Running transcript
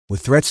With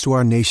threats to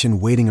our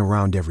nation waiting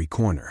around every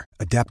corner,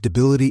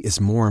 adaptability is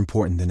more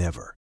important than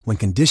ever. When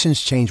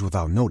conditions change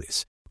without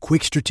notice,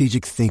 quick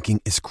strategic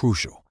thinking is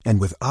crucial.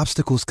 And with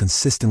obstacles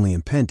consistently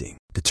impending,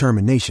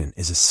 determination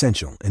is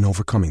essential in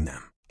overcoming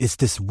them. It's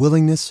this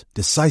willingness,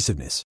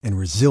 decisiveness, and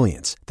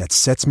resilience that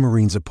sets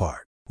Marines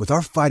apart. With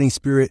our fighting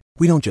spirit,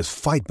 we don't just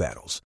fight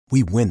battles,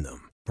 we win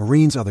them.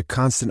 Marines are the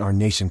constant our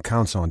nation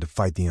counts on to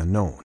fight the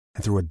unknown.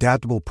 And through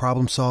adaptable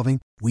problem solving,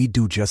 we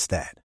do just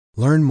that.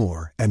 Learn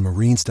more at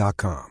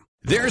marines.com.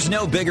 There's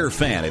no bigger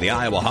fan of the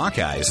Iowa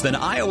Hawkeyes than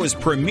Iowa's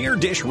premier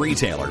dish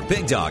retailer,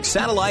 Big Dog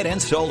Satellite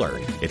and Solar.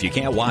 If you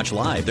can't watch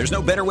live, there's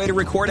no better way to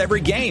record every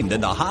game than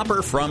the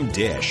Hopper from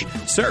Dish.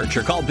 Search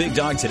or call Big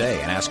Dog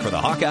today and ask for the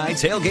Hawkeye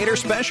Tailgater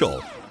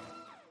Special.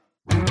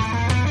 Pour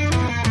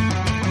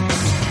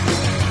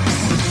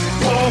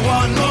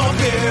one more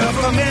beer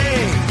for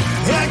me.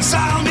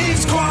 Exile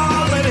means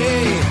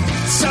quality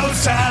so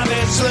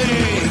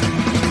savagely.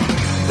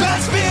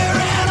 Best beer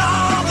in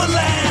all the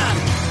land,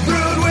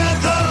 brewed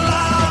with a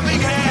loving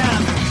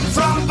hand.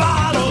 From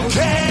bottle,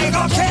 keg,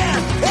 or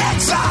can,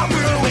 Exile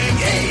Brewing,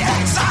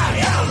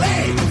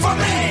 E-X-I-L-E. For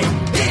me,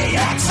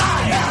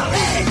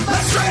 E-X-I-L-E.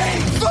 Let's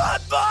drink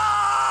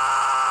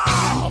football.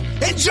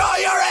 Enjoy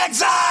your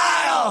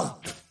exile.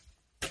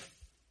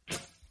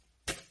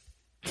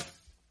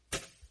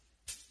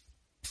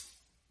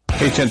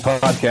 H10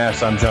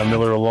 Podcast. I'm John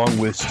Miller along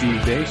with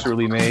Steve Dace.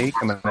 Early May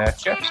coming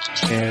at you.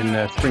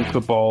 And spring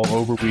football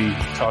over. We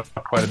talked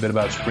quite a bit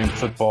about spring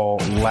football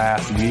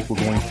last week. We're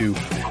going to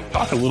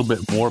talk a little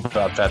bit more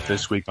about that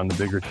this week on the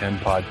Bigger 10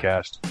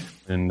 Podcast.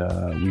 And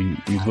we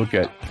look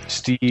at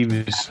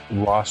Steve's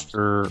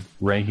roster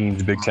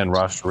rankings, Big Ten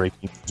roster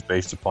rankings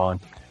based upon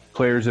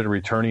players that are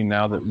returning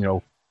now that, you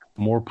know,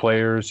 more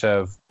players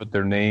have put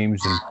their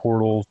names in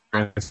portals,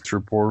 transfer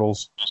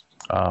portals.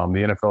 The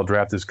NFL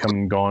draft is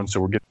coming and gone,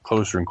 so we're getting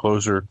closer and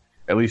closer,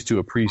 at least to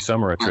a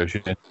pre-summer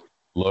attrition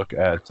look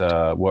at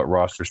what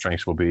roster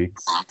strengths will be.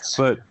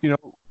 But, you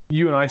know,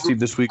 you and I, Steve,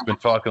 this week have been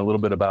talking a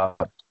little bit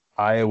about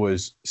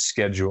Iowa's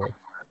schedule.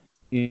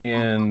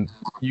 And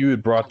you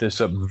had brought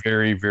this up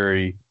very,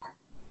 very,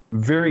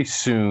 very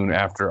soon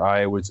after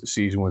Iowa's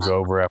season was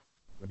over, after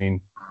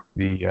winning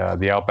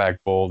the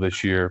Outback Bowl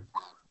this year,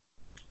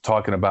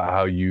 talking about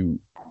how you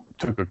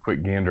took a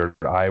quick gander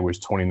at Iowa's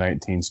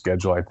 2019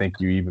 schedule. I think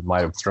you even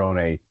might have thrown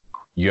a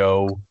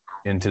yo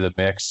into the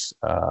mix.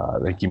 I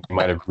think you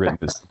might have written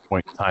this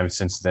point in time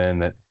since then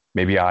that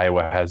maybe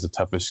Iowa has the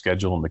toughest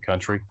schedule in the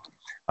country.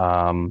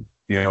 You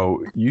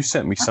know, you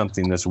sent me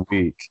something this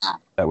week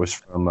that was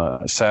from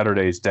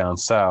Saturdays Down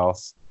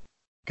South.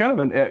 Kind of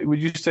an,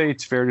 would you say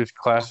it's fair to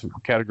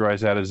categorize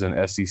that as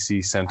an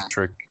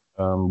SEC-centric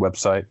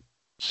website?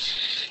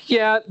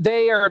 Yeah,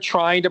 they are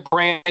trying to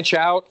branch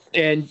out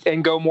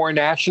and go more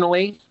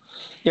nationally.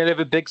 You know, they have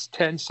a Big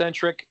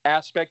Ten-centric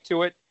aspect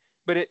to it,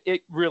 but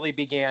it really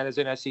began as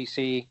an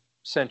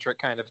SEC-centric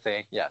kind of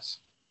thing, yes.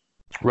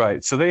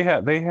 Right. So they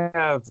have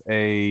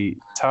a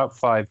top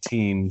 5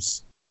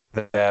 teams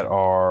that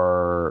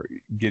are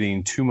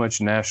getting too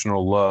much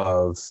national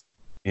love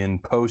in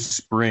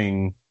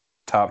post-spring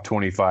top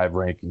 25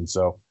 rankings.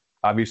 So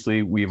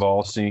obviously, we've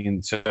all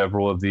seen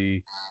several of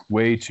the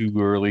way too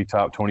early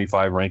top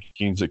 25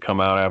 rankings that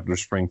come out after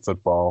spring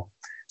football.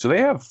 So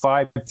they have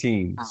 5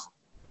 teams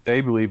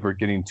they believe are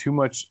getting too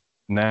much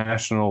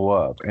national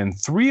love. And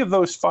 3 of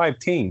those 5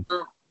 teams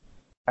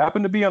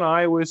happen to be on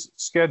Iowa's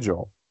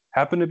schedule,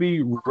 happen to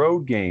be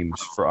road games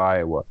for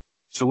Iowa.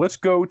 So let's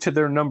go to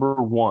their number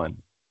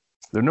 1.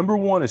 Their number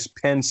 1 is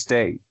Penn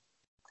State.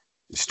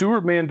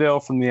 Stuart Mandel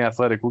from The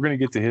Athletic, we're going to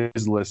get to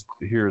his list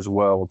here as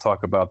well. We'll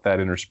talk about that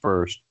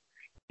interspersed.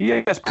 He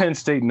has Penn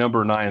State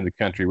number 9 in the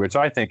country, which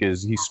I think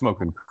is he's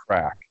smoking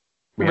crack.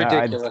 I mean,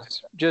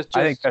 ridiculous.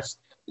 I think that's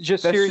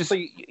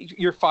seriously,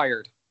 you're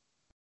fired.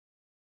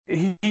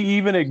 He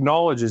even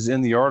acknowledges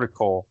in the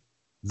article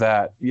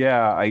that,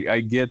 yeah,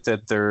 I get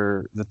that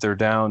they're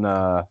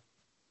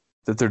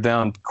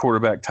down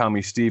quarterback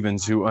Tommy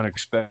Stevens, who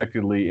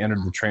unexpectedly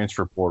entered the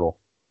transfer portal.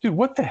 Dude,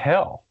 what the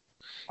hell?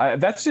 I'm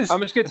just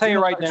going to tell you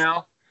right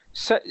now,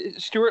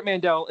 Stuart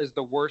Mandel is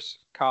the worst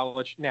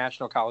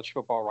national college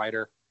football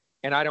writer.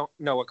 And I don't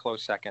know a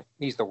close second.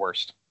 He's the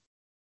worst.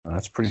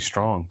 That's pretty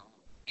strong.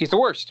 He's the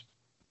worst.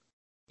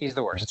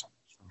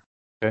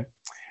 Okay.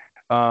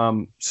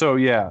 So,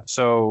 you know,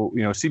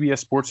 CBS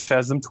Sports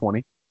has them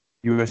 20.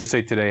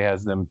 USA Today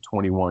has them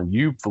 21.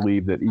 You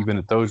believe that even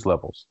at those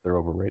levels, they're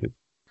overrated?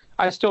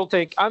 I still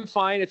think I'm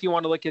fine if you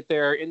want to look at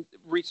their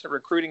recent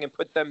recruiting and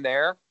put them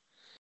there.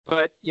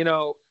 But, you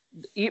know,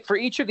 for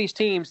each of these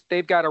teams,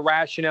 they've got a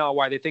rationale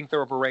why they think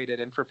they're overrated.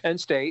 And for Penn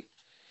State,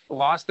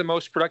 lost the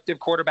most productive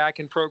quarterback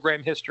in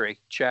program history.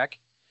 Check.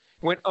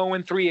 Went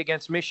 0-3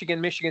 against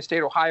Michigan, Michigan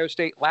State, Ohio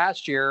State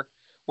last year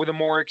with a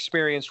more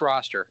experienced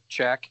roster.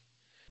 Check.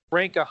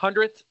 Rank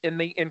 100th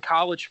in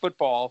college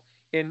football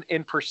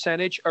in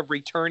percentage of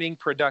returning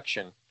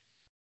production.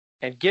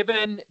 And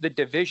given the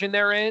division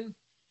they're in,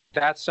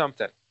 that's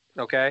something.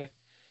 Okay.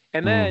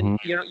 And then,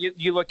 you know,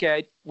 you look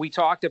at, we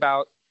talked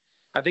about,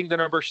 I think the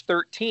number's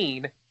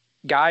 13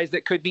 guys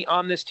that could be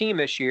on this team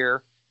this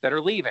year that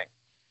are leaving.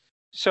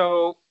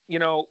 So,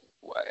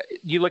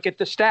 you look at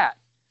the stat.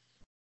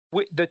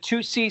 The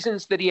 2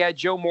 seasons that he had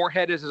Joe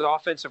Moorhead as his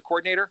offensive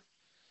coordinator,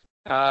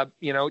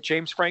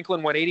 James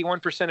Franklin won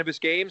 81% of his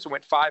games and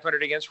went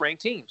 500 against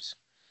ranked teams.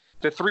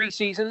 The 3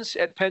 seasons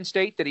at Penn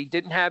State that he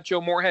didn't have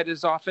Joe Moorhead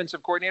as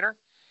offensive coordinator,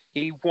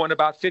 he won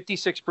about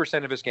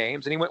 56% of his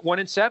games, and he went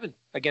 1-7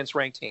 against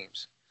ranked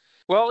teams.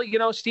 Well,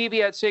 Stevie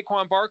had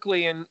Saquon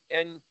Barkley and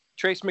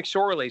Trace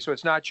McSorley, so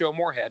it's not Joe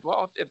Moorhead.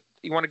 Well, if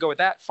you want to go with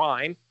that,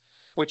 fine.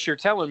 What you're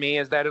telling me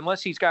is that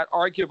unless he's got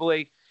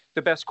arguably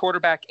the best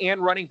quarterback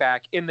and running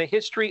back in the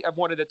history of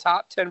one of the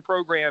top 10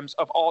 programs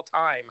of all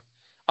time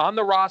on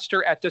the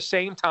roster at the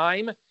same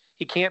time,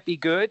 he can't be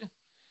good.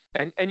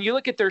 And you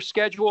look at their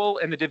schedule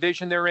and the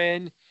division they're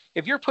in,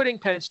 if you're putting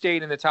Penn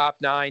State in the top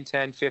 9,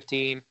 10,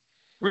 15,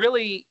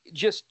 really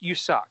just you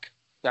suck.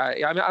 I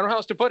don't know how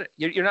else to put it.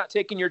 You're not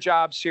taking your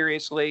job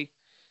seriously,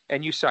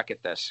 and you suck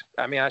at this.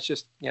 I mean, that's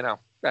just,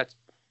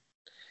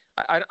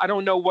 I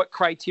don't know what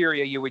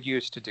criteria you would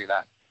use to do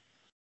that.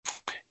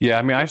 Yeah,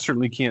 I mean, I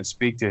certainly can't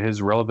speak to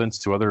his relevance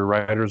to other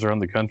writers around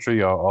the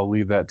country. I'll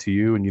leave that to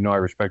you, and I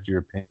respect your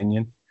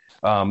opinion.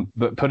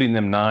 But putting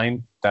them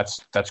 9,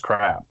 that's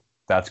crap.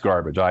 That's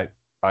garbage. I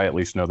at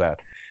least know that.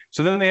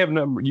 So then they have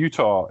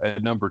Utah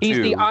at number 2. He's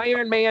the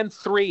Iron Man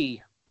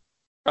 3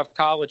 of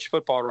college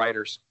football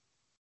writers.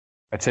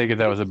 I take it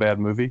that was a bad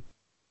movie?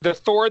 The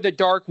Thor, the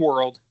Dark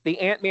World, the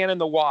Ant-Man and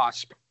the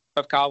Wasp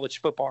of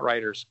college football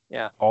writers.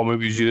 Yeah. All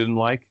movies you didn't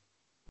like?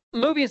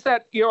 Movies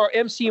that,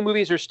 MCU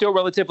movies are still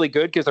relatively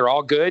good because they're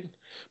all good.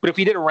 But if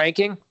you did a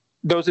ranking,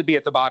 those would be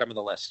at the bottom of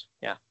the list.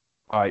 Yeah.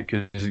 All right,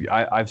 because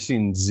I've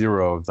seen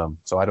 0 of them,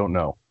 so I don't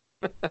know.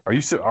 Are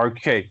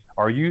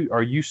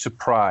you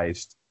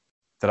surprised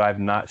that I've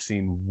not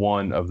seen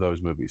one of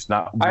those movies?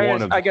 Not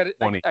one of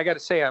 20. I got to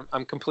say,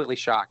 I'm completely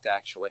shocked,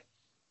 actually.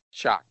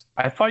 Shocked.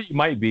 I thought you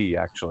might be,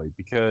 actually,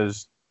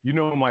 because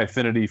my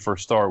affinity for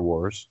Star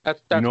Wars.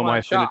 That's my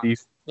affinity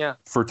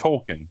for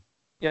Tolkien.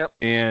 Yep.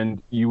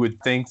 And you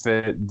would think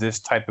that this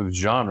type of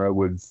genre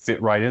would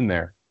fit right in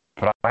there.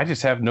 But I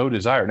just have no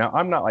desire. Now,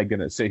 I'm not going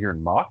to sit here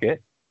and mock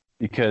it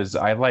because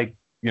I like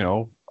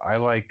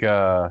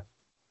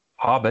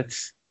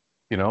hobbits,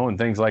 and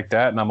things like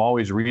that. And I'm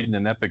always reading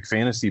an epic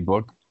fantasy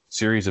book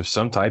series of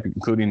some type,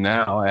 including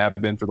now. I have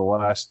been for the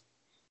last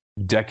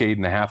decade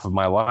and a half of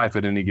my life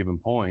at any given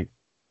point.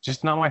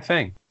 Just not my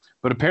thing.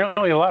 But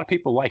apparently a lot of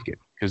people like it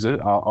because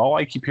all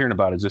I keep hearing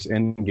about is this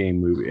Endgame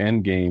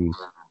movie.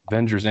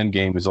 Avengers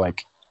Endgame is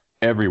like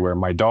everywhere.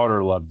 My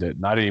daughter loved it,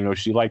 and I didn't even know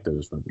she liked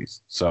those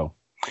movies. So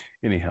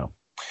anyhow,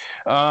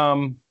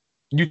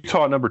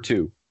 Utah number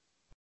 2.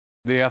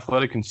 The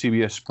Athletic and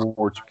CBS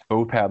Sports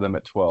both have them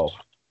at 12.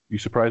 You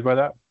surprised by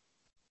that?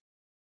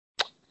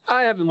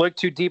 I haven't looked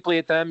too deeply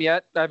at them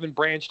yet. I haven't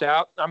branched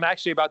out. I'm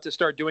actually about to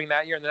start doing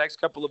that here in the next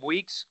couple of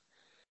weeks.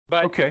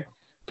 But okay.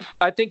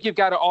 I think you've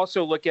got to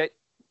also look at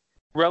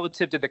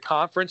relative to the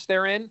conference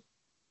they're in.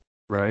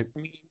 Right. I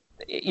mean,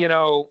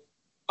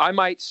 I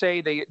might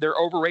say they're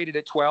overrated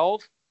at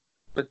 12,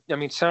 but I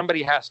mean,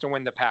 somebody has to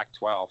win the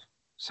Pac-12.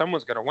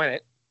 Someone's going to win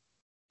it.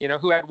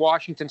 Who had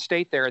Washington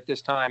State there at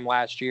this time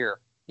last year,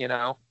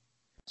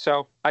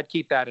 So I'd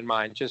keep that in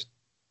mind, just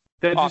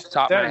off the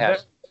top of my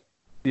head.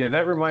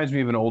 That reminds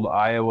me of an old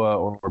Iowa,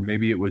 or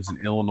maybe it was an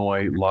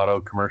Illinois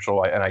lotto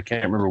commercial, and I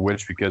can't remember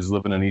which because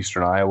living in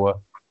eastern Iowa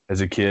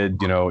as a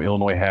kid,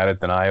 Illinois had it,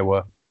 then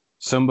Iowa.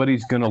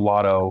 Somebody's going to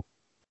lotto,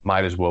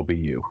 might as well be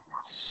you.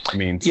 I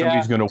mean,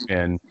 somebody's going to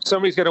win.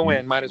 Somebody's going to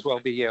win, might as well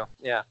be you.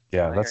 Yeah.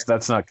 Yeah,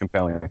 that's not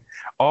compelling.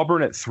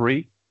 Auburn at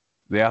 3.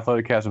 The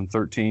Athletic has them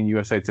 13,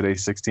 USA Today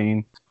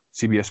 16,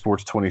 CBS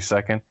Sports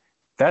 22nd.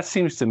 That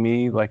seems to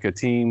me like a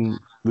team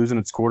losing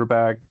its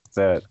quarterback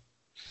that –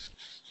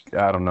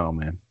 I don't know,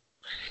 man.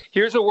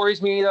 Here's what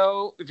worries me,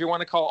 though, if you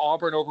want to call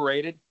Auburn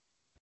overrated.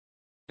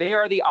 They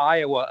are the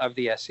Iowa of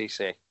the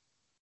SEC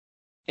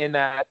in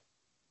that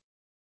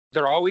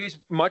they're always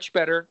much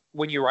better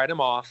when you write them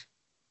off,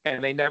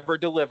 and they never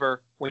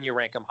deliver when you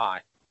rank them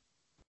high.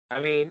 I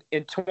mean,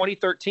 in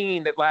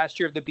 2013, that last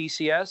year of the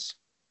BCS,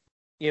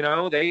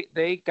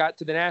 they got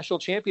to the national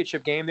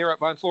championship game. They were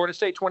up on Florida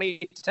State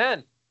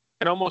 28-10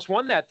 and almost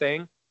won that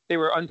thing. They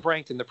were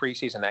unranked in the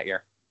preseason that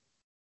year.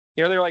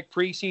 They're like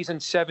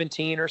preseason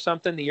 17 or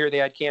something, the year they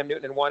had Cam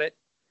Newton and won it.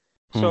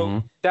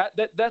 So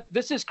that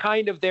this is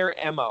kind of their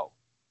MO.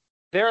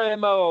 Their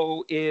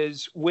MO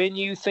is when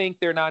you think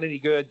they're not any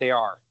good, they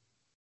are.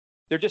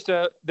 They're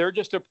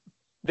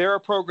a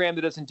program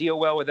that doesn't deal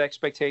well with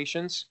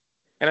expectations.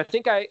 And I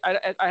think I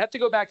have to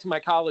go back to my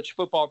college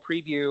football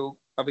preview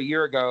of a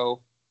year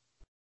ago,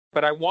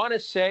 but I want to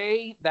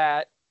say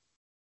that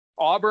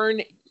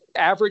Auburn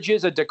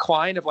averages a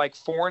decline of like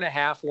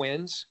 4.5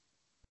 wins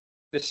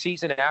the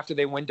season after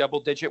they win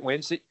double-digit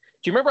wins. Do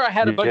you remember I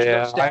had a bunch of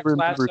those stats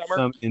last summer?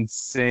 Some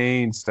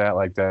insane stat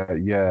like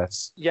that,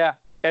 yes. Yeah,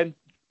 and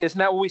isn't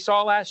that what we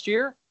saw last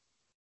year?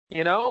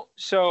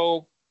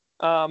 So,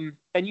 and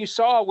you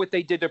saw what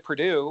they did to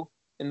Purdue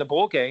in the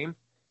bowl game.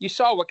 You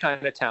saw what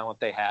kind of talent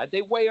they had.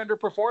 They way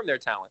underperformed their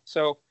talent.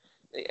 So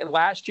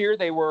last year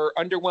they were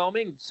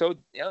underwhelming. So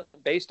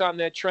based on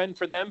the trend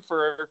for them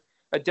for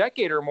a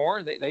decade or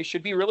more, they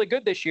should be really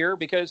good this year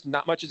because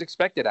not much is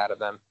expected out of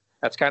them.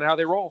 That's kind of how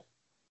they roll.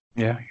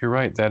 Yeah, you're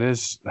right. That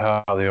is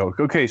how they roll.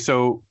 Okay,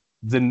 so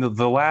then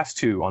the last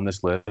two on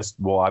this list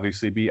will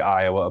obviously be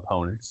Iowa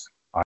opponents.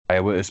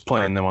 Iowa is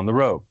playing them on the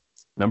road.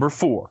 Number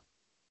 4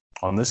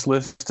 on this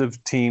list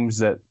of teams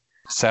that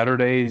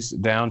Saturdays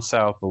down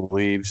south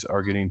believes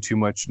are getting too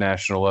much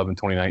national love in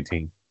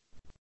 2019.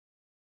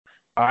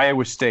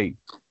 Iowa State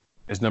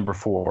is number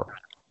 4.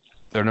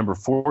 They're number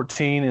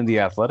 14 in The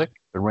Athletic.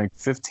 They're ranked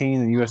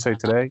 15 in USA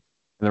Today, and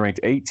they're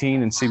ranked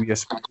 18 in CBS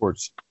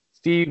Sports.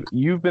 Steve,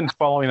 you've been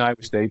following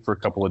Iowa State for a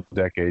couple of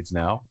decades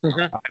now.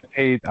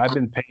 Mm-hmm. I've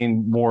been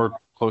paying more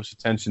close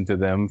attention to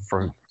them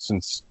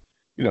since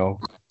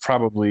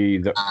probably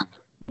the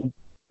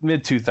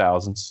mid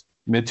 2000s,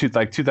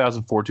 like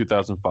 2004,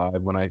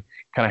 2005, when I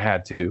kind of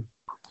had to.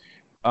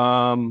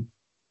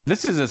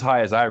 This is as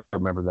high as I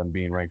remember them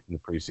being ranked in the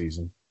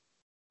preseason,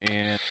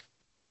 and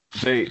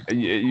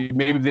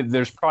maybe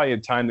there's probably a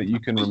time that you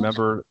can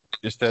remember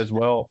just as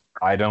well.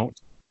 I don't.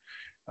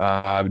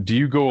 Do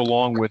you go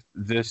along with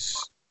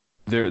this?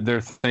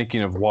 They're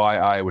thinking of why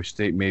Iowa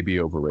State may be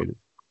overrated.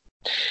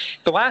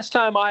 The last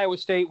time Iowa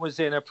State was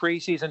in a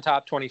preseason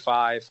top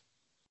 25,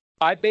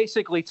 I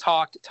basically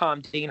talked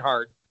Tom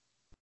Dienhart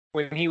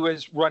when he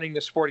was running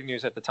the Sporting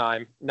News at the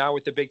time, now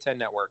with the Big Ten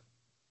Network.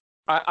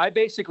 I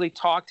basically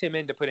talked him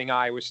into putting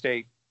Iowa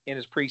State in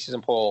his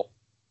preseason poll.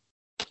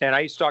 And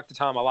I used to talk to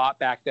Tom a lot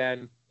back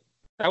then.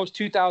 That was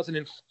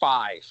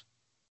 2005.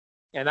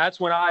 And that's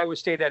when Iowa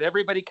State had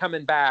everybody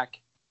coming back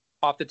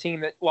off the team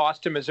that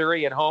lost to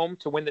Missouri at home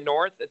to win the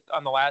North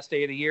on the last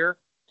day of the year.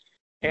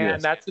 And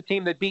yes, that's the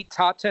team that beat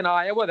top 10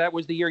 Iowa. That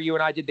was the year you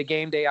and I did the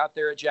game day out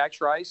there at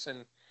Jack's Rice.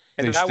 And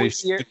that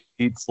was the year.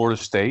 Beat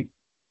Florida State?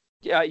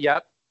 Yeah.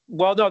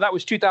 Well, no, that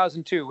was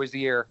 2002 was the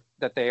year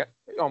that they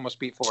almost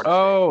beat Florida State.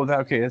 Oh,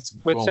 okay. That's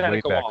with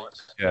Seneca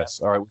Wallace.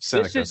 Yes. All right.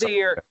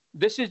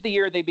 This is the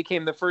year they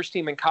became the first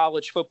team in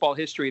college football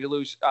history to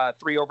lose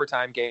 3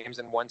 overtime games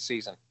in one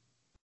season.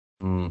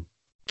 Mm.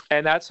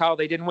 And that's how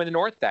they didn't win the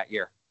North that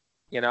year.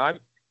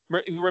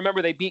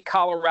 Remember they beat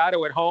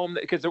Colorado at home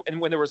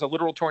when there was a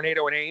literal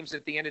tornado in Ames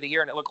at the end of the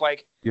year, and it looked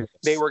like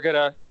they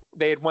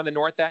had won the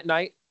North that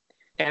night.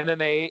 And then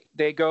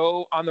they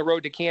go on the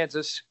road to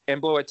Kansas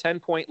and blow a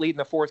 10-point lead in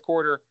the fourth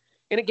quarter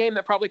in a game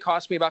that probably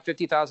cost me about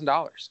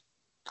 $50,000.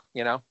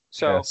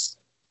 So yes.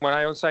 When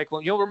I own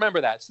Cyclone, you'll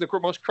remember that. It's the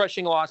most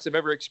crushing loss I've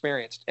ever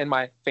experienced in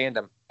my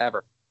fandom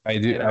ever. I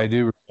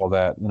do recall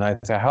that. And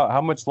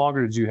how much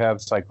longer did you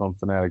have Cyclone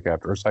Fanatic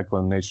or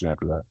Cyclone Nation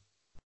after that?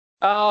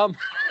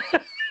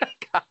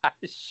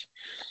 Gosh,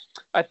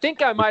 I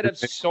think I might have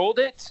sold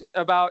it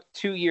about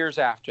 2 years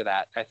after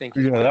that. I think.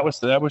 Yeah, that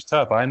was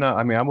tough. I know.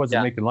 I mean, I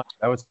wasn't making lunch.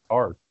 That was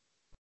hard.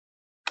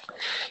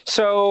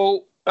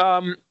 So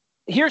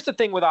here's the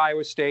thing with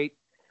Iowa State.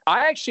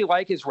 I actually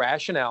like his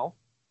rationale.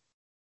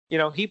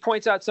 He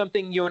points out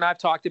something you and I've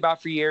talked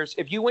about for years.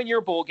 If you win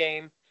your bowl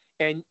game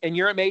and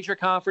you're a major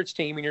conference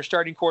team and you're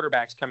starting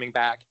quarterbacks coming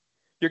back,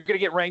 you're going to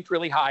get ranked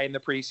really high in the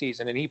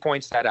preseason, and he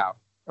points that out.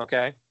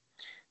 Okay.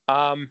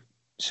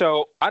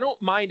 So I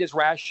don't mind his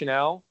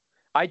rationale.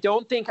 I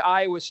don't think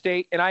Iowa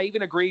State, and I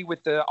even agree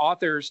with the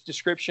author's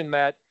description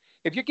that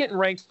if you're getting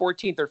ranked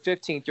 14th or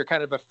 15th, you're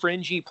kind of a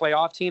fringy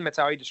playoff team. That's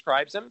how he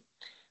describes them.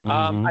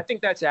 Mm-hmm. I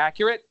think that's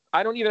accurate.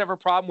 I don't even have a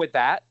problem with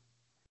that.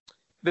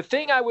 The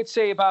thing I would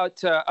say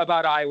about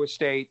Iowa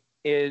State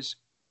is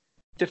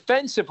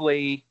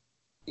defensively,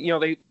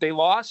 they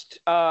lost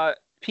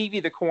Peavy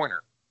the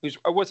corner, who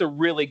was a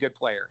really good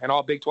player, an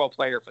all Big 12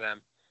 player for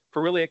them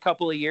for really a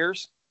couple of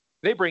years.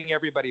 They bring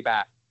everybody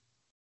back.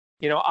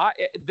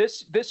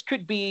 This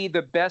could be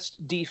the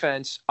best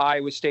defense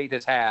Iowa State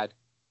has had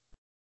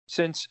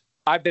since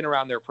I've been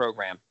around their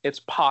program.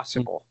 It's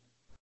possible.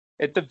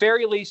 Mm-hmm. At the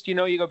very least,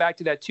 you go back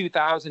to that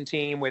 2000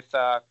 team with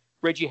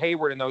Reggie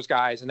Hayward and those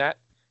guys, and that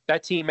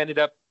team ended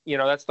up,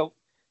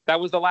 that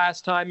was the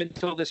last time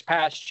until this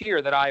past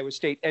year that Iowa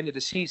State ended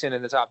the season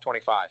in the top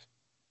 25.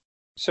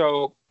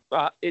 So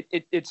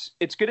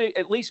it's going to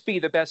at least be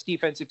the best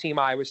defensive team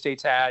Iowa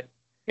State's had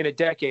in a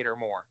decade or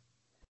more.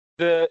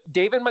 The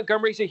David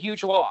Montgomery's a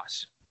huge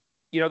loss.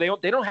 They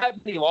don't have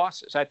any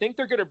losses. I think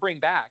they're going to bring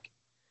back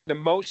the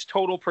most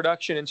total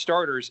production in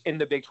starters in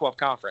the Big 12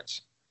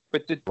 conference.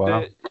 But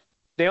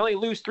they only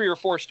lose 3 or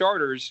 4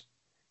 starters.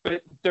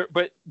 But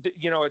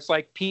it's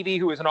like Peavy,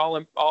 who is an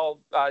all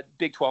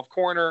Big 12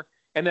 corner,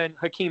 and then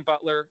Hakeem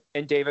Butler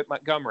and David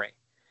Montgomery.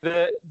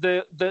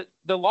 The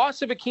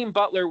loss of Hakeem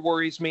Butler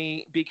worries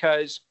me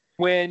because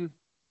when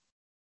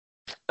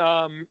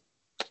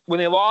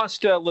they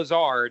lost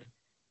Lazard,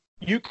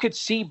 you could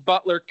see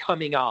Butler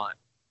coming on.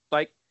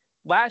 Like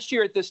last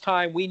year at this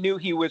time, we knew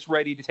he was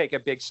ready to take a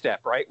big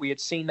step, right? We had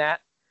seen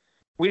that.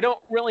 We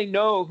don't really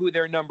know who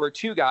their number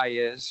 2 guy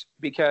is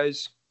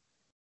because,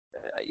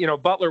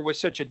 Butler was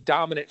such a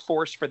dominant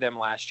force for them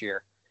last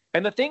year.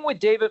 And the thing with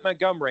David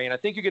Montgomery, and I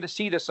think you're going to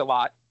see this a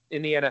lot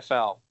in the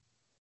NFL,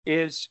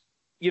 is,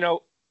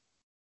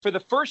 for the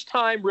first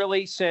time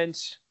really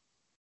since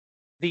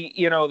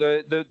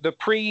the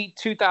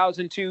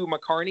pre-2002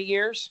 McCarney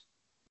years,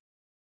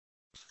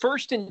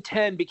 1st and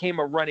 10 became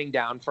a running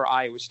down for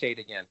Iowa State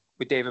again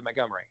with David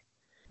Montgomery,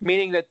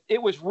 meaning that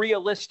it was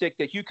realistic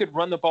that you could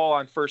run the ball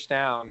on 1st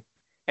down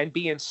and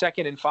be in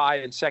 2nd and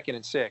 5 and 2nd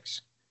and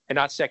 6 and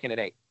not 2nd and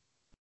 8.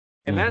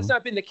 And that's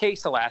not been the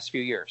case the last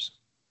few years.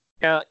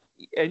 And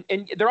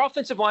their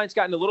offensive line's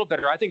gotten a little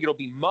better. I think it'll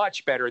be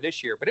much better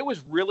this year, but it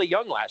was really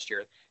young last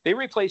year. They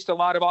replaced a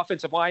lot of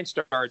offensive line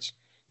starts.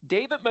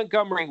 David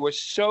Montgomery was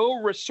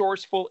so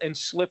resourceful and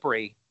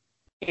slippery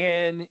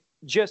in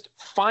just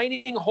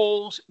finding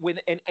holes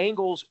and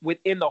angles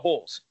within the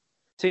holes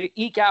to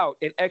eke out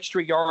an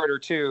extra yard or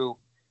two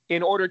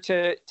in order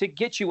to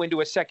get you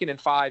into a 2nd and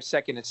 5,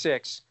 2nd and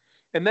 6.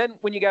 And then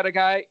when you got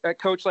a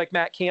coach like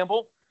Matt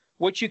Campbell,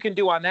 what you can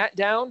do on that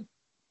down,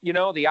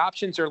 the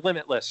options are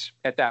limitless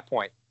at that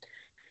point.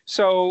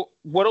 So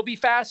what'll be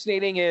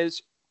fascinating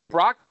is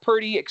Brock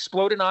Purdy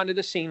exploded onto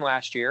the scene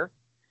last year.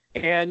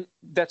 And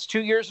that's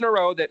 2 years in a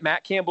row that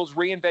Matt Campbell's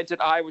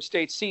reinvented Iowa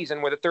State's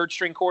season with a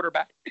third-string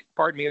quarterback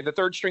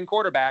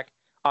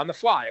on the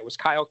fly. It was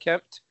Kyle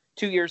Kemp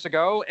 2 years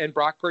ago and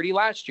Brock Purdy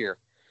last year.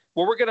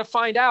 What we're going to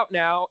find out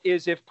now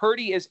is if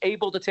Purdy is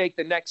able to take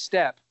the next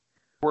step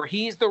where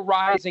he's the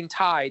rising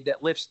tide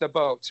that lifts the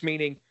boats,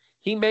 meaning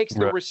he makes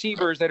the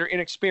receivers that are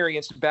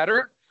inexperienced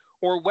better,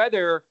 or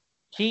whether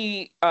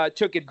he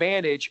took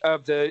advantage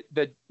of the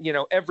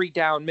every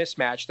down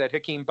mismatch that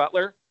Hakeem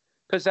Butler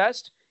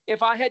possessed.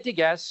 If I had to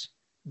guess,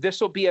 this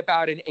will be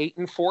about an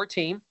 8-4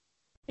 team.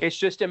 It's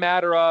just a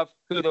matter of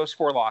who those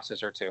 4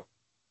 losses are to.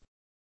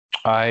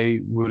 I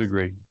would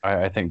agree.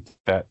 I think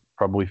that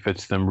probably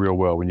fits them real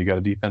well. When you got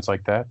a defense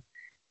like that,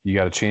 you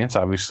got a chance.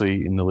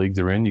 Obviously, in the league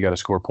they're in, you got to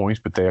score points,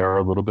 but they are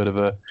a little bit of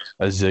a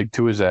zig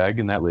to a zag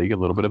in that league, a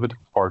little bit of a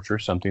departure,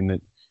 something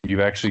that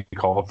you've actually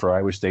called for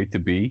Iowa State to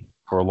be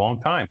for a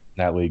long time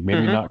in that league.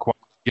 Maybe not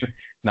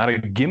a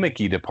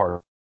gimmicky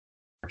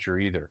departure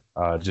either.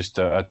 Just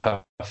a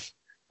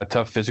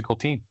tough physical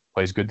team,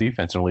 plays good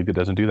defense in a league that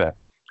doesn't do that.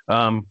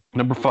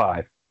 Number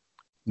 5,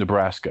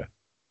 Nebraska.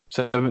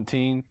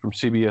 17 from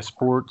CBS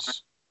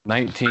Sports,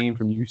 19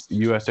 from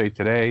USA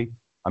Today.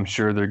 I'm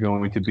sure they're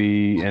going to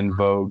be in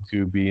vogue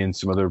to be in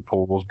some other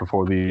polls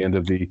before the end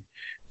of the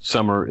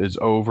summer is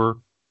over.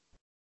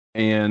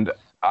 And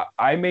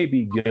I may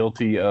be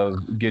guilty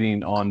of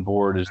getting on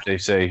board, as they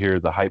say here,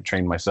 the hype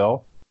train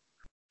myself,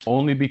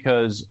 only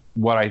because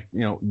they're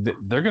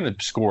going to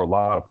score a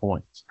lot of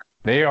points.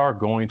 They are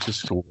going to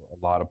score a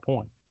lot of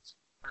points.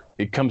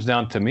 It comes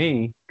down to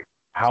me,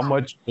 how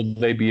much will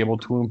they be able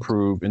to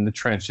improve in the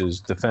trenches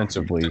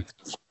defensively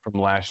from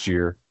last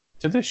year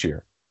to this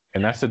year?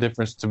 And that's the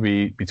difference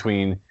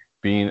between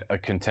being a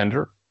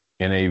contender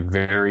in a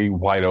very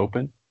wide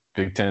open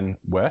Big Ten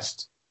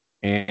West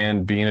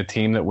and being a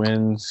team that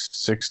wins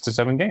 6 to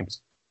 7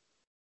 games.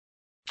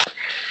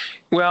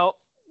 Well,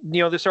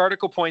 this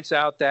article points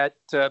out that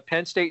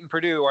Penn State and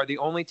Purdue are the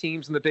only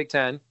teams in the Big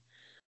Ten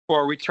who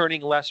are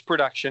returning less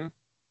production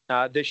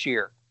this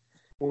year.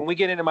 When we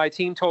get into my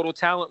team total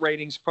talent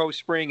ratings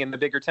post-spring in the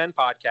Bigger Ten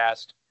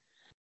podcast,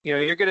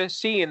 you're going to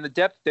see in the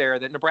depth there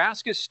that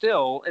Nebraska is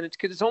still, and it's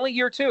because it's only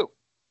year 2.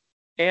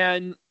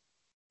 And,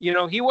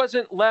 he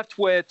wasn't left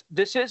with,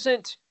 this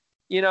isn't,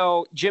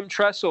 Jim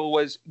Tressel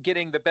was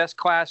getting the best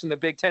class in the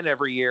Big Ten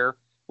every year,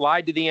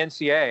 lied to the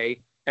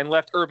NCAA, and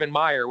left Urban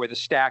Meyer with a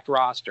stacked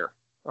roster.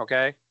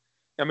 Okay?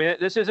 I mean,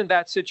 this isn't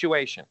that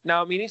situation.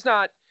 Now, he's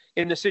not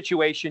in the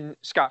situation,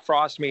 Scott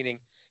Frost meaning,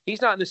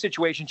 he's not in the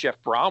situation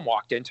Jeff Brom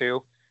walked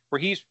into, where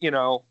he's,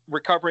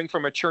 recovering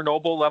from a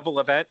Chernobyl-level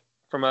event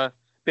from a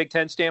Big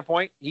Ten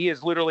standpoint. He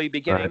is literally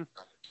beginning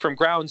from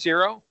ground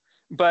zero.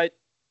 But,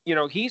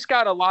 he's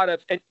got a lot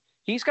of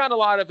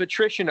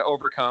attrition to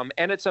overcome,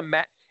 and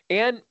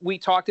and we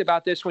talked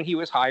about this when he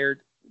was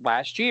hired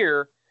last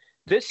year.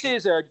 This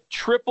is a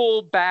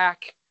triple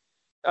back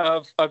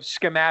of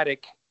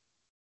schematic,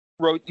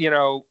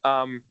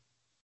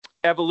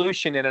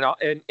 evolution in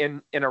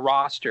a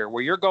roster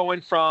where you're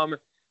going from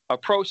a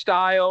pro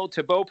style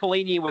to Bo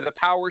Pelini with a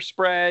power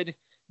spread,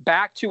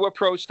 back to a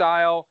pro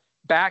style,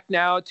 back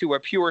now to a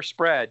pure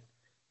spread.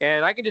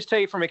 And I can just tell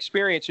you from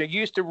experience, you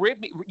used to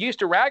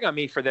rag on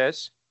me for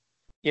this.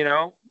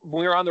 When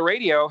we were on the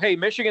radio, hey,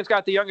 Michigan's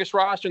got the youngest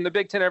roster in the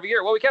Big Ten every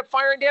year. Well, we kept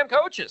firing damn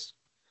coaches.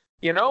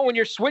 When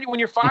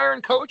you're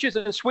firing coaches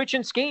and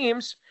switching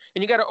schemes,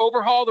 and you got to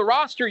overhaul the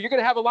roster, you're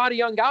going to have a lot of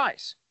young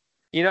guys.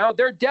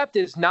 Their depth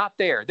is not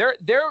there.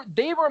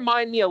 They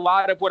remind me a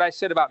lot of what I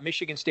said about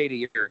Michigan State a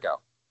year ago.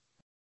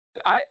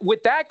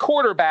 With that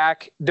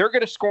quarterback, they're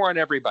going to score on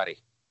everybody.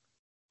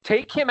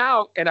 Take him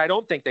out, and I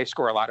don't think they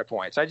score a lot of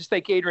points. I just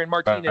think Adrian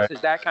Martinez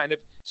is that kind of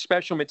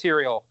special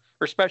material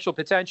or special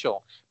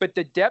potential. But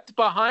the depth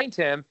behind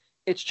him,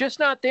 it's just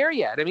not there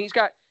yet. He's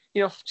got,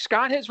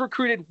 Scott has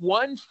recruited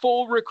one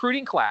full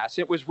recruiting class.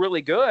 It was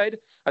really good,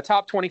 a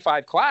top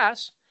 25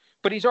 class,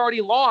 but he's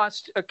already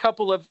lost a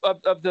couple of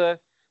the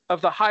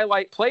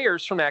highlight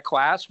players from that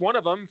class. One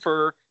of them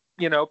for,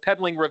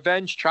 peddling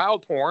revenge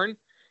child porn,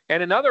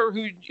 and another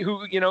who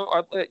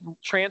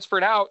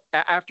transferred out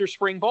after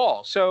spring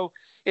ball. So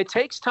it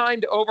takes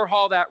time to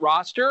overhaul that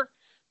roster,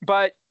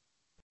 but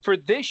for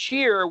this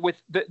year,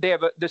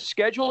 the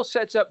schedule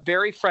sets up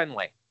very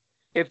friendly.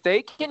 If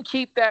they can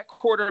keep that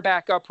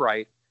quarterback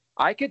upright,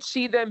 I could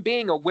see them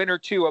being a win or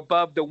two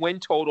above the win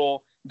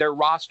total their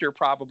roster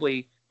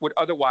probably would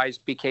otherwise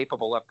be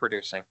capable of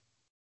producing.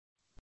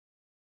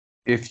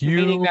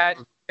 Meaning that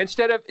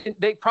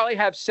they probably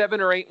have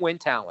 7 or 8 win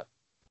talent.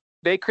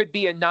 They could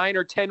be a 9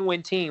 or 10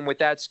 win team with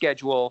that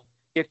schedule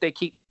if they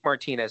keep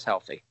Martinez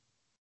healthy.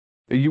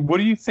 What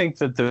do you think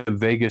that the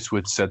Vegas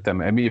would set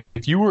them? I mean,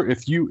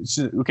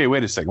 okay,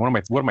 wait a second.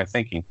 What am I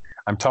thinking?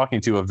 I'm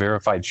talking to a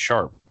verified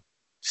sharp.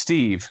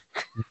 Steve,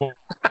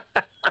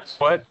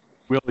 what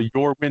will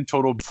your win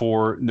total be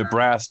for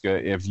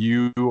Nebraska if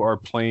you are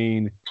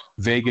playing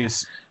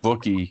Vegas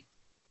bookie?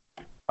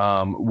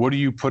 What do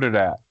you put it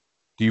at?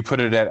 Do you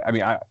put it at? I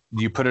mean,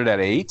 do you put it at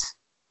 8?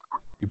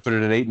 You put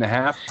it at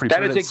 8.5.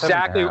 That is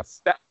exactly.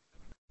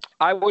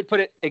 I would put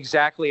it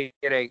exactly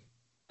at 8.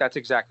 That's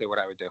exactly what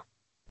I would do.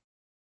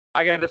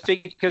 I got to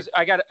think because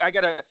I got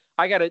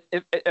to.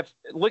 If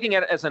looking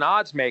at it as an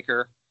odds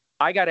maker,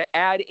 I got to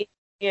add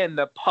in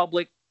the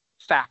public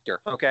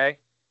factor. Okay,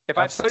 if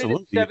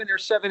Absolutely. I put it at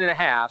 7 or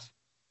 7.5,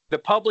 the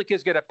public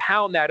is going to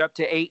pound that up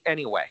to 8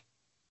 anyway.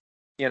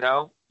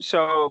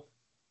 So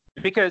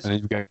because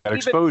and you've got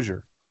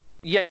exposure.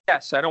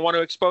 Yes, I don't want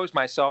to expose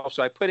myself,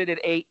 so I put it at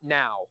 8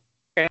 now.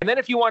 And then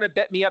if you want to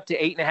bet me up to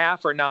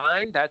 8.5 or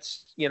 9,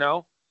 that's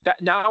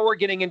that now we're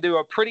getting into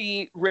a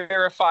pretty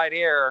rarefied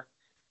air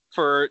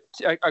for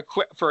a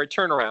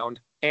turnaround.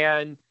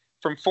 And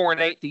from 4 and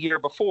 8 the year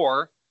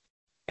before,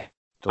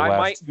 I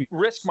might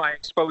risk my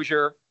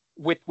exposure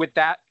with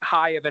that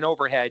high of an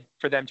overhead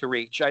for them to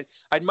reach.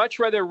 I'd much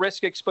rather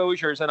risk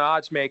exposure as an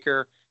odds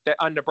maker that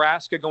on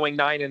Nebraska going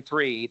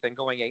 9-3 than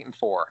going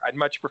 8-4. I'd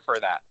much prefer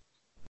that.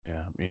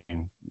 Yeah, I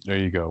mean, there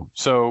you go.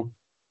 So,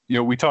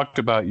 we talked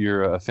about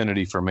your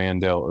affinity for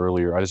Mandel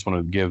earlier. I just want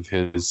to give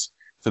his.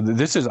 So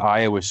this is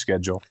Iowa's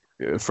schedule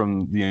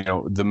from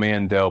the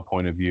Mandel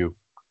point of view.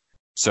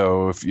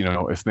 So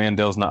if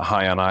Mandel's not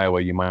high on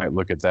Iowa, you might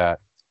look at that.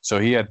 So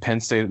he had Penn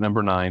State at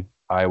number 9.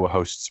 Iowa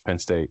hosts Penn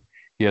State.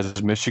 He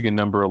has Michigan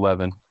number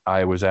 11.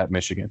 Iowa's at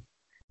Michigan.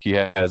 He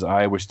has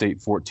Iowa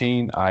State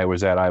 14.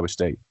 Iowa's at Iowa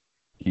State.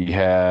 He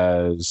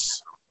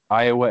has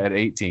Iowa at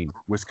 18,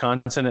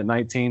 Wisconsin at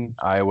 19,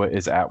 Iowa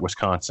is at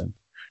Wisconsin.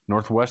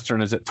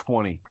 Northwestern is at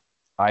 20,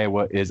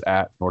 Iowa is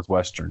at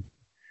Northwestern.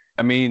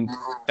 I mean,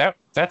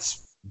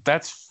 that's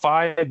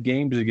 5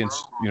 games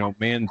against,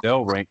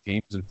 Mandel ranked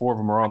teams, and 4 of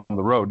them are on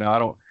the road.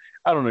 Now,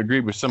 I don't agree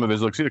with some of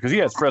his looks either, because he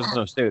has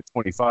Fresno State at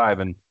 25,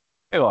 and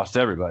they lost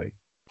everybody.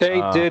 They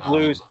did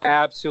lose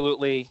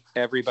absolutely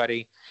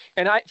everybody.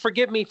 And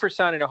forgive me for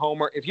sounding a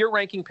homer. If you're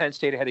ranking Penn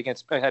State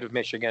ahead of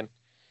Michigan,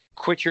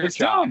 quit your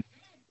job. Dumb.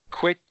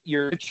 Quit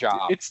your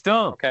job. It's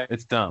dumb. Okay.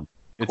 It's dumb.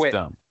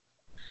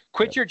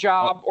 Quit your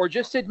job, or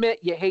just admit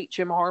you hate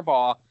Jim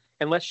Harbaugh,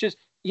 and let's just.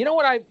 You know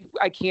what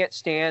I can't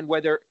stand,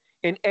 whether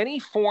in any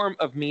form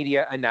of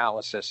media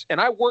analysis, and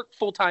I work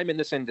full time in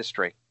this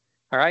industry.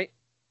 All right,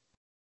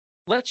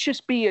 let's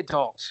just be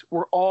adults.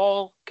 We're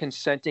all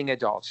consenting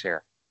adults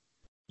here.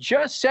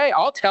 Just say,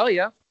 I'll tell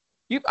you.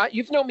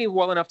 You've known me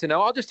well enough to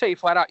know. I'll just tell you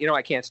flat out.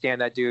 I can't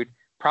stand that dude.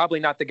 Probably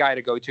not the guy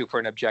to go to for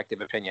an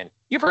objective opinion.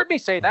 You've heard me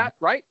say that,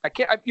 right?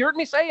 You heard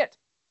me say it.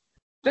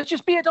 Let's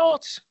just be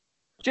adults.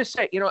 Just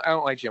say, I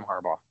don't like Jim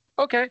Harbaugh.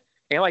 Okay.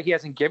 And like he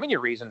hasn't given you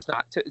reasons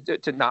not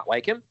to not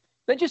like him.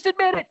 Then just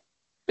admit it.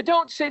 But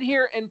don't sit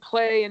here and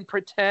play and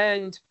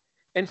pretend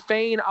and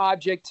feign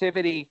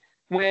objectivity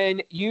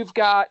when you've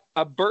got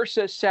a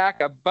bursa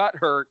sack of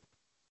butthurt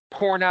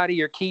pouring out of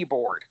your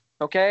keyboard.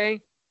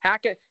 Okay. I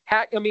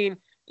mean,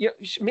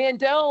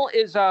 Mandel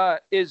is a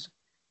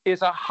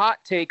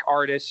hot take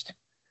artist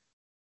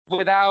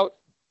without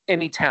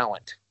any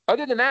talent.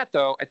 Other than that,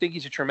 though, I think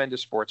he's a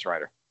tremendous sports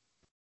writer.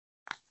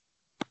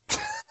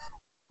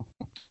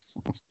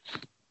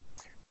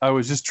 I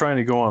was just trying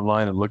to go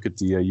online and look at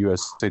the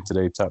USA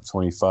Today Top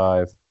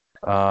 25.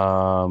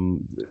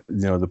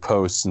 The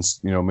posts,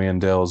 since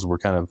Mandel's were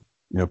kind of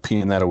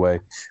peeing that away.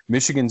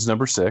 Michigan's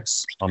number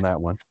 6 on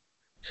that one.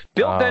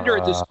 Bill Bender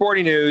at the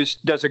Sporting News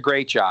does a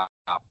great job.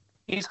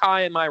 He's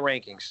high in my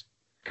rankings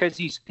because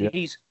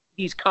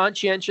he's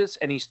conscientious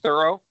and he's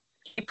thorough.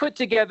 He put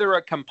together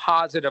a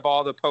composite of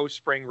all the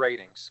post-spring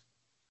ratings.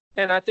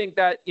 And I think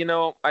that,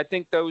 I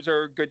think those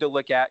are good to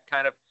look at,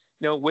 kind of,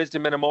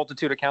 wisdom in a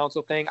multitude of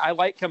counsel thing. I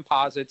like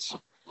composites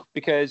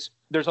because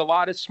there's a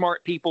lot of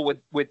smart people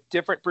with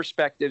different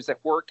perspectives that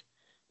work,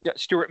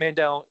 Stuart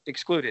Mandel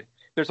excluded.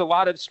 There's a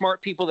lot of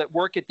smart people that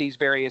work at these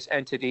various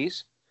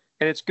entities.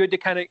 And it's good to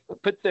kind of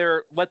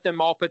let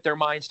them all put their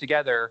minds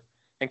together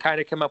and kind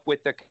of come up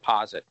with the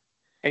composite.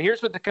 And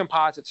here's what the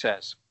composite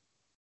says.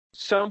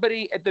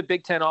 Somebody at the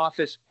Big Ten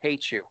office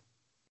hates you.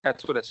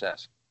 That's what it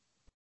says.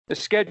 The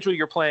schedule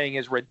you're playing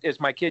is, as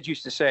my kids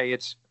used to say,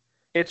 it's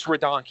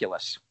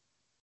redonkulous.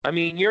 I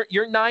mean, you're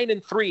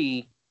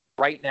 9-3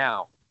 right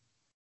now.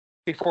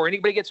 Before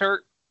anybody gets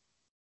hurt,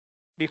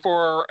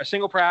 before a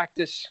single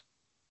practice,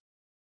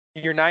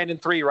 You're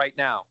 9-3 right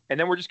now, and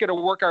then we're just going to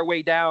work our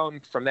way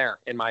down from there.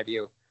 In my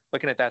view,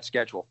 looking at that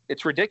schedule,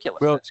 it's ridiculous.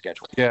 That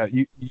schedule. Yeah,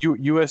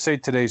 USA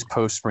Today's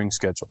post-spring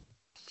schedule.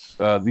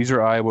 These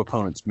are Iowa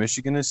opponents.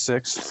 Michigan is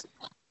 6th.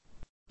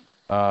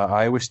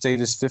 Iowa State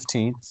is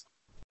 15th.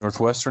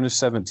 Northwestern is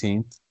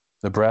 17th.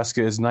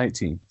 Nebraska is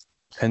 19th.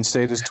 Penn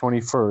State is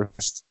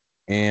 21st,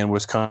 and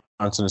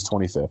Wisconsin is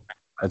 25th.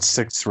 That's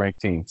 6 ranked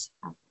teams,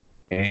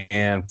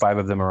 and 5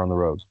 of them are on the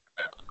road.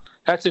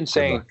 That's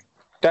insane.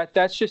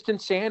 That's just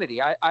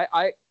insanity.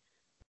 I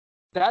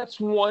that's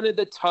one of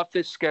the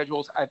toughest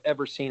schedules I've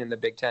ever seen in the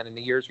Big Ten in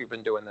the years we've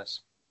been doing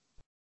this.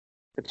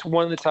 It's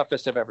one of the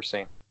toughest I've ever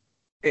seen.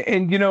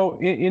 And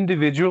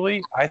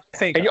individually, I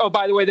think. And,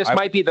 by the way, this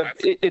might be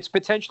it's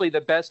potentially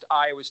the best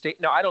Iowa State.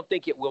 No, I don't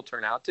think it will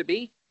turn out to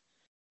be,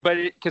 but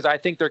because I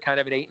think they're kind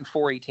of an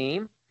 8-4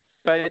 team,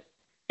 but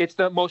it's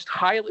the most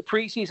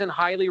preseason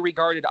highly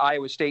regarded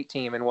Iowa State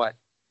team in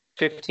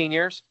 15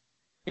 years,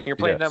 and you're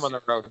playing them on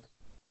the road.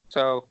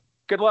 So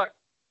good luck.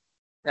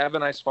 Have a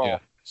nice fall.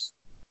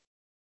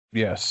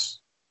 Yes.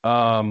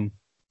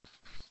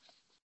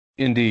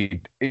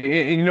 Indeed.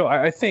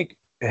 I think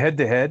head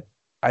to head,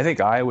 I think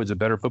Iowa's a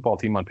better football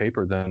team on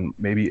paper than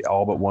maybe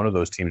all but one of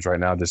those teams right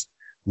now, just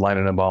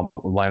lining them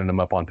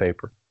up on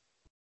paper.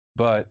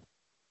 But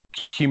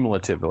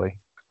cumulatively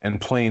and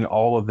playing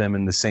all of them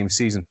in the same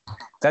season,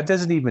 that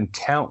doesn't even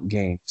count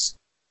games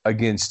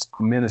against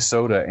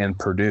Minnesota and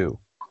Purdue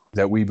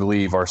that we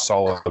believe are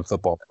solid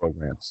football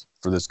programs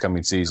for this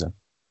coming season.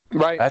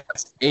 Right.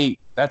 That's 8.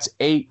 That's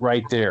 8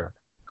 right there.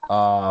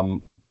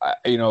 You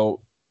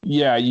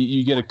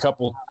get a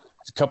couple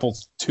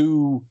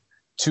two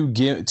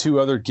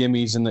other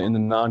gimmies in the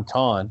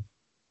non-con,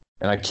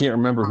 and I can't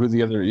remember who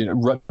the other.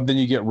 Then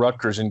you get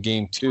Rutgers in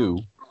game 2.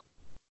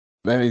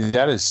 I mean,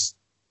 that is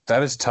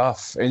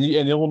tough, and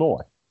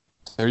Illinois.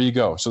 There you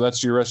go. So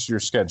that's your rest of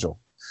your schedule.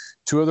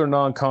 2 other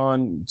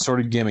non-con sort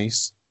of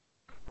gimmies: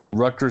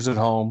 Rutgers at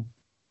home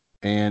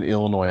and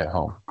Illinois at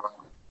home,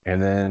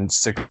 and then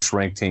 6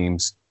 ranked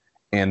teams,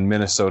 and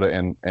Minnesota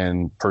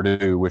and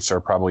Purdue, which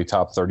are probably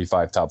top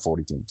 35, top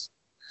 40 teams.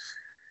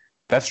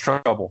 That's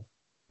trouble.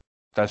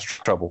 What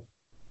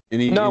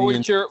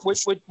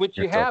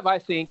you have, I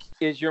think,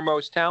 is your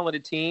most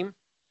talented team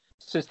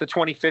since the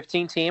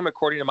 2015 team,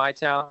 according to my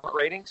talent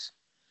ratings.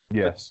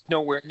 Yes.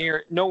 Nowhere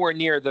near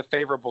the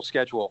favorable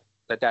schedule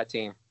that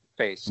team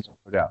faced.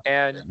 No doubt.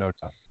 And no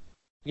doubt.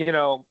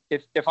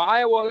 If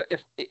Iowa,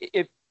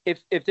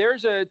 if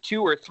there's a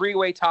 2 or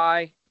 3-way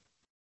tie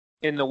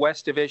in the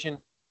West Division,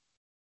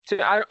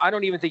 I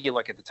don't even think you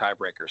look at the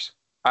tiebreakers.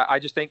 I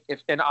just think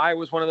and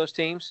Iowa's one of those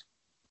teams.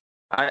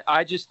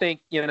 I just think,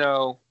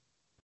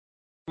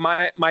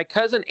 my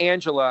cousin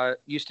Angela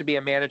used to be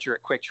a manager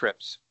at Quick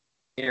Trips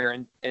here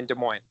in Des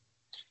Moines.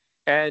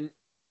 And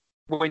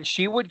when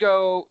she would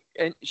go,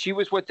 and she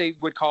was what they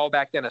would call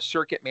back then a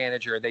circuit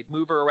manager. They'd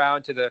move her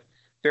around to the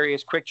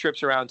various Quick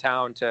Trips around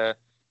town to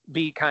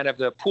be kind of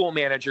the pool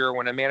manager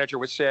when a manager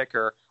was sick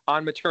or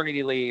on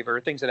maternity leave or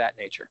things of that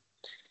nature.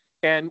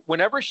 And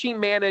whenever she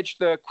managed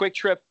the Quick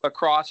Trip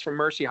across from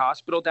Mercy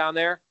Hospital down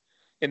there,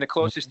 in the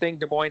closest thing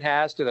Des Moines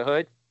has to the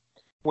hood,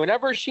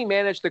 whenever she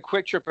managed the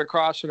Quick Trip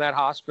across from that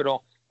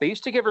hospital, they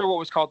used to give her what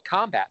was called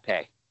combat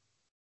pay.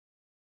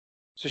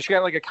 So she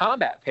got like a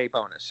combat pay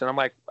bonus. And I'm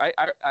like, I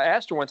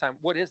asked her one time,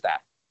 what is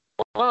that?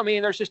 Well, I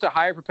mean, there's just a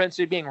higher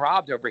propensity of being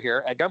robbed over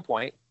here at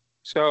gunpoint.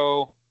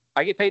 So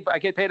I get paid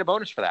a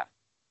bonus for that.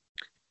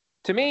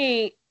 To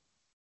me,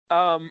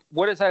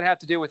 what does that have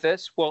to do with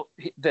this? Well,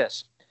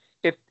 this.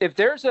 If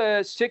there's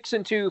a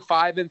 6-2,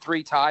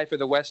 5-3 tie for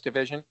the West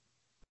Division,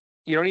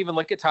 you don't even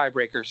look at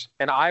tiebreakers.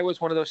 And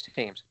Iowa's one of those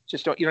teams. You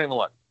don't even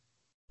look.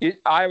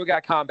 Iowa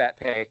got combat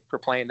pay for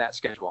playing that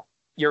schedule.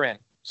 You're in.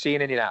 See you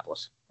in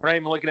Indianapolis. We're not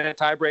even looking at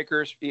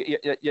tiebreakers.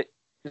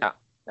 No.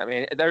 I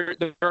mean, there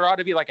ought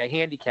to be like a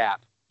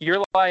handicap.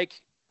 You're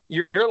like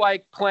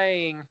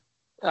playing,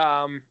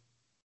 Amen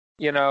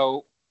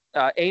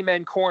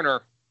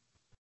Corner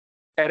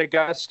at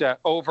Augusta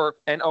over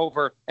and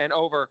over and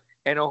over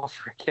and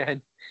over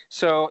again.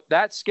 So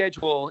that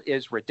schedule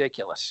is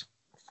ridiculous.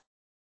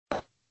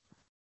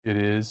 It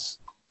is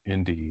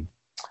indeed.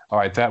 All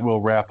right, that will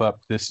wrap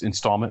up this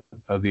installment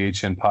of the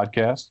HN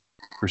podcast.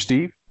 For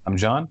Steve, I'm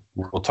John.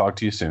 We'll talk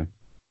to you soon.